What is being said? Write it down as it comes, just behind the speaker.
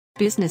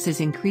Businesses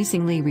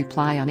increasingly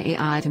rely on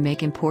AI to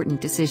make important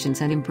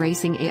decisions, and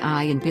embracing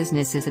AI in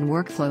businesses and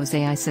workflows.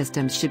 AI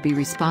systems should be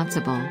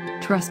responsible,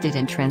 trusted,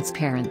 and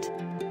transparent.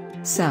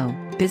 So,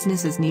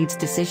 businesses needs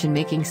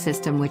decision-making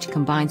system which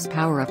combines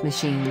power of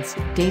machines,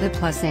 data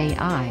plus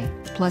AI,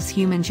 plus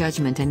human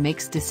judgment and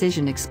makes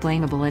decision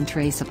explainable and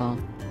traceable.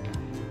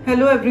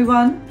 Hello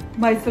everyone,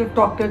 myself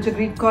Dr.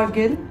 Jagreet Kaur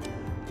Gill,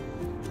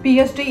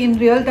 PhD in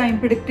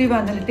Real-Time Predictive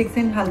Analytics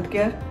in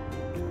Healthcare.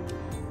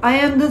 I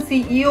am the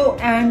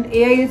CEO and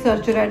AI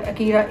researcher at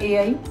Akira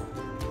AI.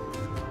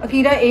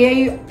 Akira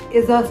AI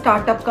is a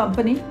startup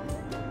company.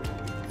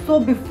 So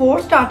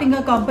before starting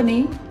a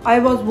company, I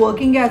was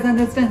working as an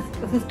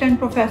assistant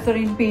professor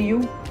in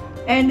PU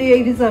and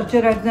AI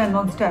researcher at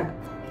Xenon Stack.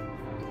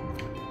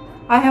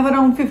 I have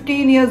around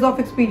 15 years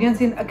of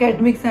experience in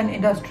academics and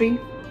industry.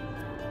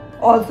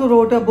 Also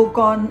wrote a book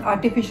on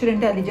artificial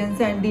intelligence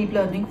and deep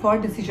learning for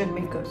decision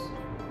makers.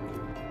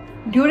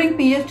 During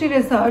PhD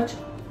research,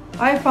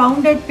 I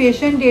found that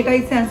patient data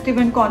is sensitive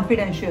and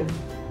confidential.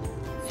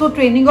 So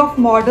training of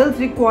models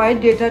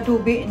required data to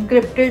be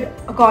encrypted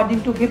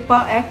according to HIPAA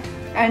Act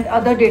and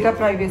other data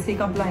privacy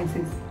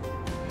compliances.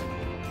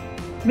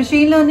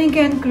 Machine learning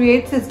can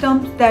create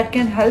systems that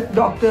can help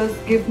doctors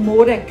give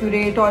more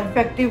accurate or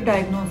effective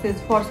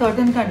diagnosis for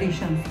certain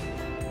conditions.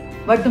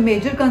 But the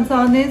major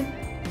concern is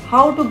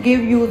how to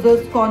give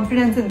users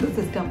confidence in the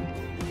system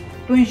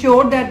to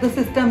ensure that the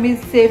system is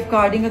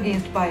safeguarding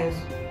against bias,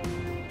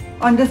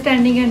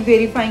 understanding and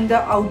verifying the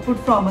output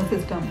from a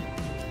system,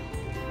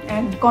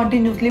 and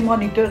continuously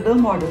monitor the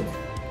models.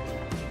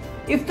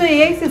 If the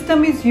AI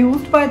system is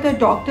used by the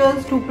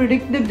doctors to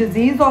predict the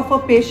disease of a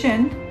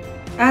patient,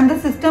 and the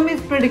system is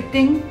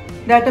predicting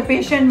that a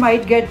patient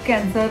might get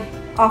cancer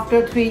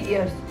after 3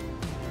 years,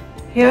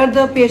 here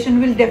the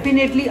patient will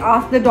definitely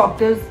ask the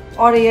doctors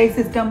or AI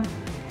system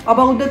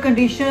about the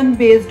condition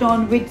based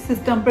on which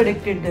system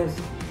predicted this.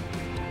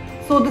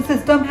 So the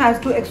system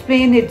has to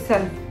explain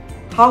itself,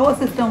 how a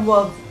system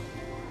works,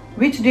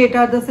 which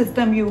data the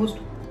system used,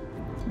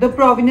 the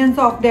provenance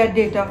of that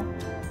data,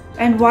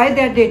 and why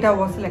that data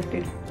was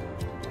selected,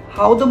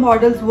 how the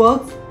models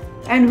works,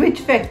 and which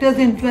factors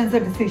influence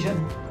the decision,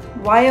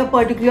 why a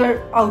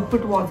particular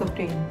output was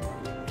obtained.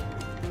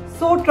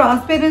 So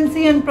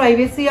transparency and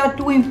privacy are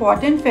two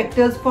important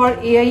factors for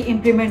AI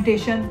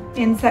implementation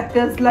in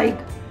sectors like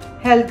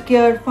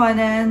healthcare,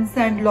 finance,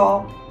 and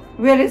law,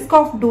 where risk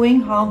of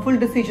doing harmful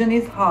decision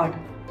is hard.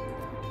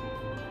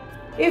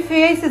 If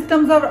AI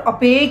systems are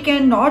opaque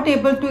and not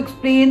able to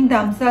explain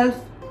themselves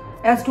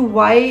as to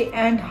why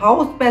and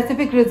how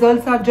specific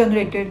results are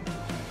generated,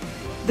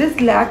 this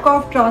lack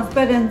of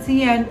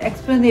transparency and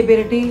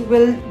explainability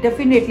will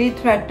definitely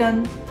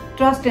threaten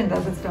trust in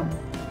the system.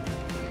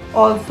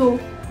 Also,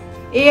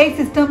 AI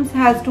systems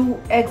has to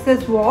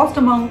access vast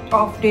amount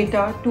of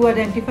data to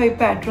identify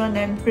pattern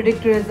and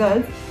predict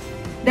results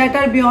that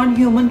are beyond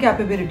human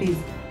capabilities.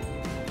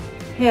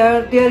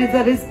 Here, there is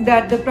a risk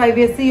that the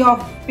privacy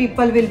of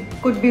people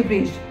could be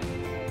breached.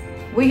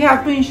 We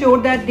have to ensure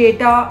that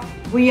data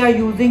we are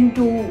using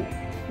to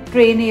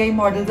train AI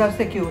models are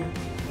secure.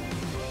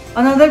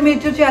 Another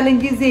major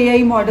challenge is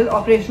AI model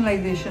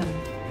operationalization.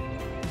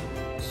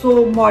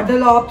 So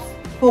Model Ops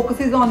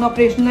focuses on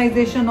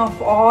operationalization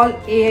of all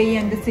AI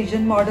and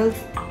decision models.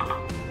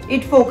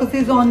 It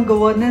focuses on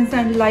governance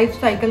and life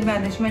cycle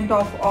management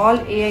of all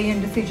AI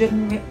and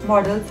decision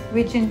models,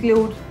 which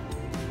includes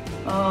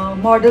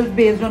models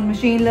based on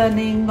machine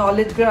learning,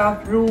 knowledge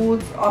graph,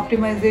 rules,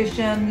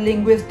 optimization,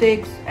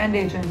 linguistics, and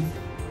agents.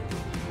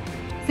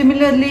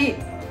 Similarly,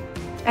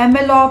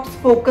 ML Ops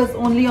focus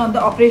only on the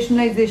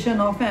operationalization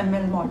of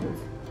ML models.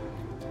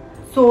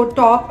 So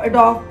top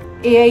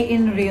adopt AI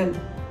in real.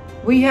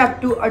 We have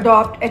to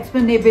adopt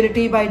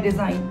explainability by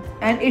design,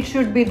 and it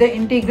should be the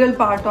integral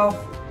part of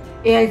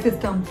AI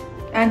systems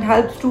and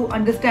helps to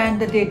understand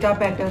the data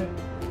better.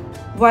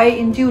 Why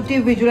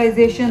intuitive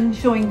visualization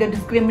showing the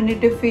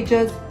discriminative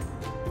features,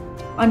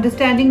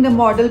 understanding the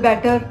model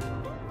better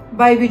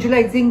by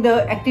visualizing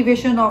the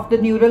activation of the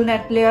neural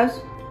net layers,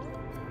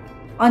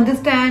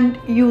 understand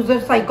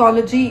user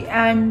psychology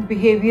and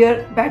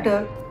behavior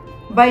better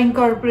by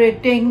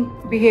incorporating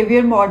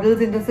behavior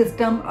models in the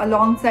system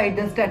alongside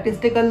the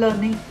statistical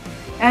learning,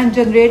 and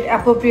generate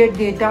appropriate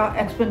data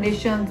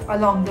explanations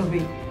along the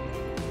way.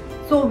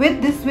 So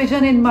with this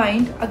vision in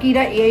mind,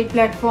 Akira AI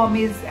platform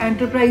is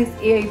enterprise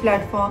AI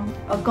platform,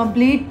 a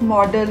complete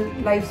model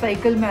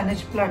lifecycle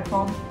managed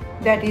platform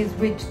that is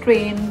which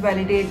train,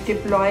 validate,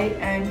 deploy,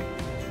 and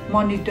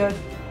monitor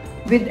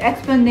with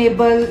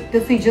explainable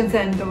decisions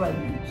and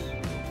governance.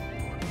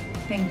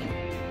 Thank you.